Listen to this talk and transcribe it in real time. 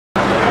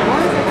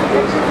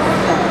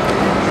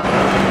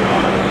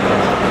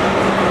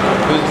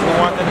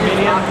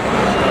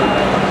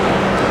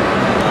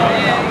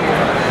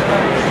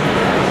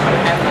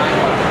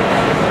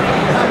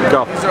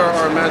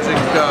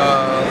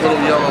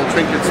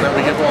that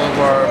we give all of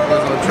our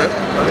boys on the trip.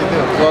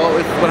 Well,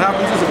 what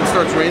happens is if it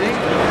starts raining,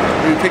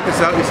 you take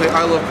this out and you say,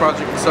 "I love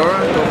Project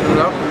Mesorah," and open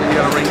it up, and then you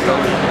got a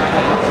ringtone.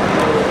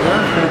 Yeah,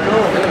 pretty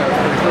cool. Yeah,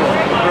 pretty cool.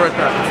 Be right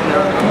back.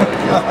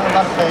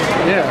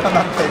 Yeah. I'm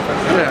not a paper.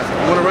 Yeah.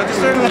 You want to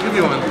register? We'll give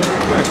you one.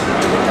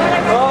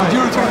 You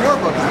return your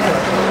book.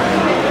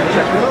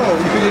 No,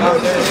 you know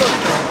this book.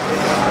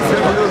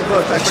 Those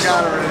books. I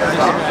forgot already.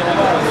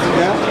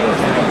 Yeah?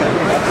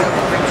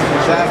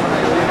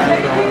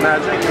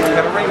 Magic. You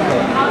got a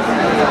ringtone.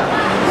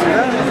 See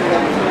that?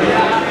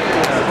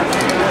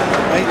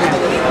 Thank you.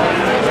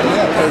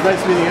 It was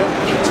nice meeting you.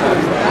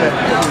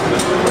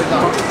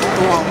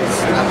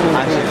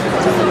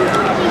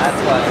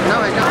 That's why. No,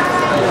 I don't.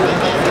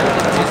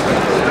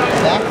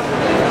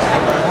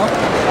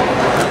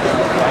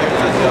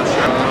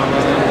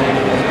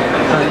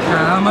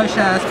 همش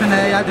از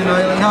پنه یا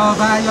دنیای ها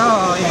و یا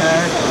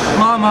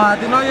ماما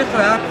دنیای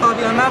خراب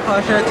خوابی ما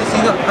خواهر تیسی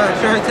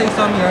خواهر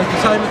تیسا میاد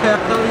تیسای میخواد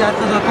خوابیت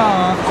تزاکا.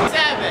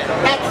 7.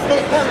 That's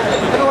stay coming.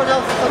 Everyone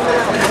else is coming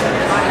out.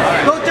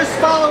 Don't just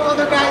follow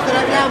other guys that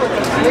are down with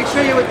you. Make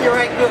sure you're with your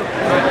right group.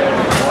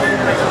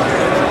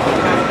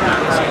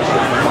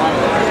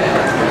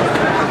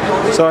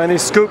 So any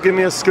scoop, give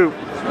me a scoop.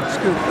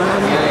 Scoop.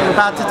 I'm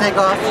about to take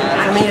off.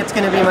 For me, it's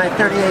going to be my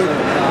 38th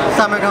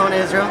summer going to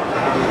Israel.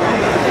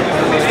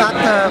 It's not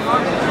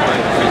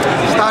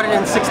started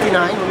in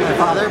 '69 with my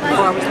father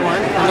before I was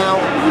born, and now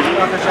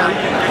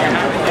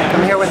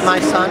I'm here with my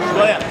son.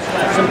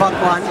 Some buck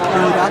one.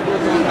 Are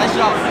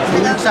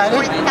you excited?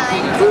 Fourth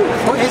time.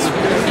 His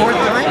fourth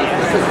time?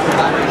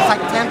 It's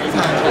like 10th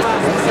time.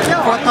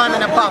 Fourth time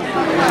in a bunk.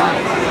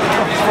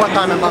 Fourth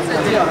time in a bunk.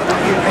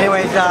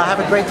 Anyways, have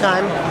a great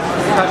time.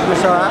 Dr.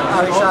 Mesorah,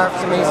 Ari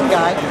Sharf's an amazing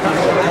guy.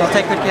 We'll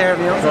take good care of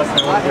you.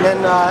 And then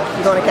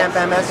you go to Camp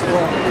MS,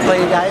 we'll play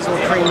you guys,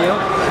 we'll train you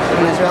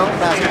in Israel,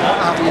 basketball,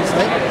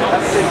 obviously.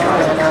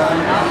 And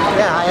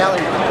yeah, hi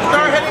Ellie.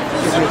 Start heading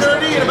through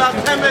security in about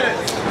 10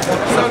 minutes.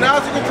 So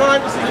now's a good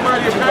time to say goodbye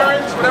to your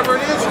parents, whatever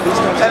it is.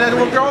 And then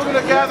we're all going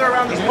to gather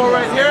around this pole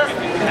right here.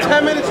 In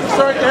 10 minutes we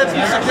start to head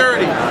through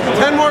security.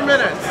 10 more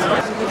minutes.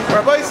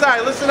 Rabbi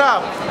Isai, listen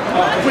up.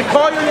 If we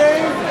call your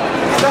name,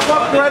 step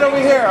up right over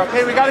here,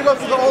 okay? We got to go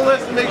through the whole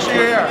list and make sure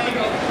you're here.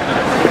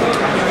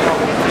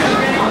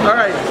 All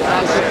right.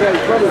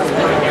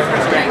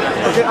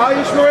 Okay,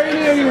 Ali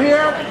Shmorini, are you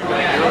here?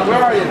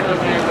 Where are you?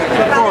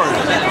 Step forward.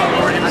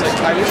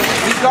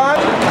 He's gone.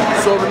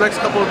 So over the next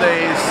couple of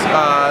days,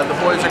 the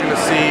boys are going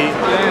to see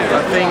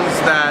things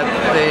that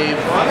they've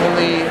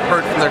only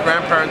heard from their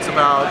grandparents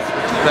about,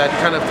 that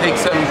kind of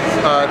takes them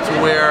to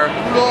where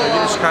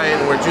Yiddishkeit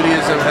and where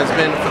Judaism has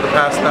been for the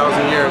past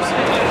 1,000 years,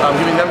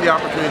 giving them the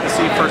opportunity to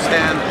see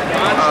firsthand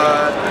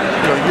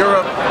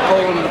Europe,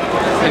 Poland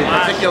in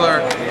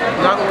particular,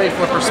 not only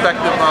from the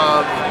perspective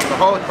of the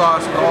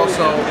Holocaust, but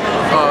also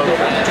of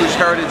Jewish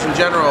heritage in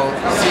general,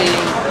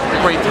 seeing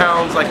great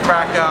towns like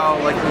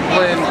Krakow, like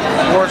Lublin,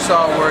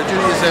 Warsaw, where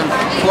Judaism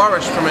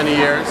flourished for many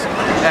years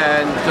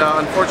and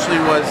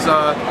unfortunately was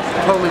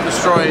totally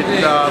destroyed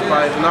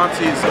by the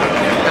Nazis.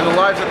 And the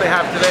lives that they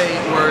have today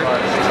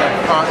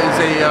is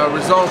a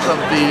result of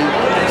the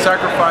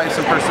sacrifice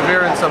and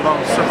perseverance of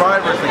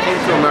survivors that came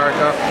to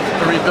America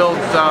to rebuild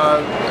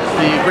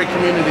the great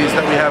communities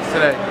that we have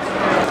today.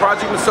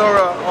 Project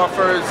Mesorah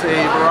offers a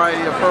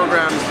variety of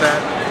programs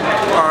that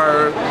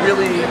are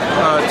really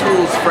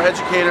tools for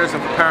educators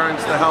and for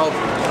parents to help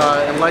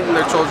enlighten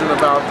their children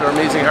about their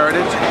amazing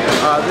heritage.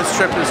 This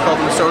trip is called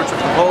the Mesorah Trip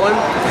to Poland,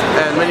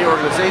 and many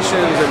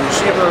organizations and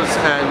yeshivas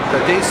and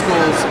day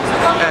schools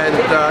and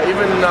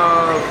even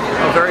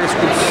various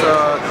groups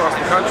across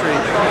the country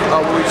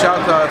will reach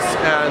out to us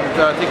and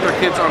take their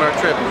kids on our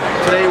trip.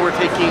 Today we're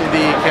taking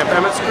the Camp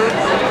MS group,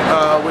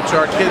 which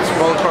are kids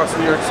from all across the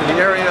New York City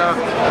area,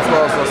 as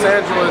well as Los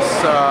Angeles,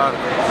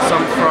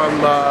 some from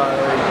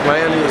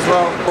Miami as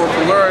well.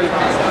 We'll learn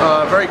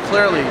very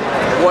clearly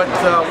what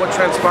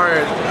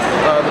transpired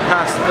the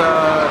past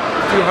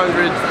few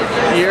hundred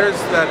years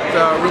that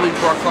really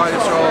brought Klal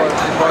Yisrael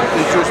and brought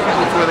the Jewish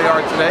people to where they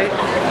are today,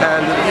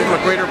 and to give them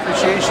a greater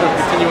appreciation of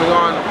continuing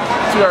on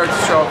to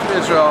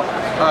Israel,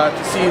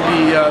 to see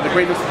the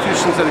great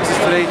institutions that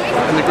exist today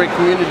and the great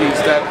communities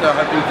that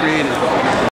have been created.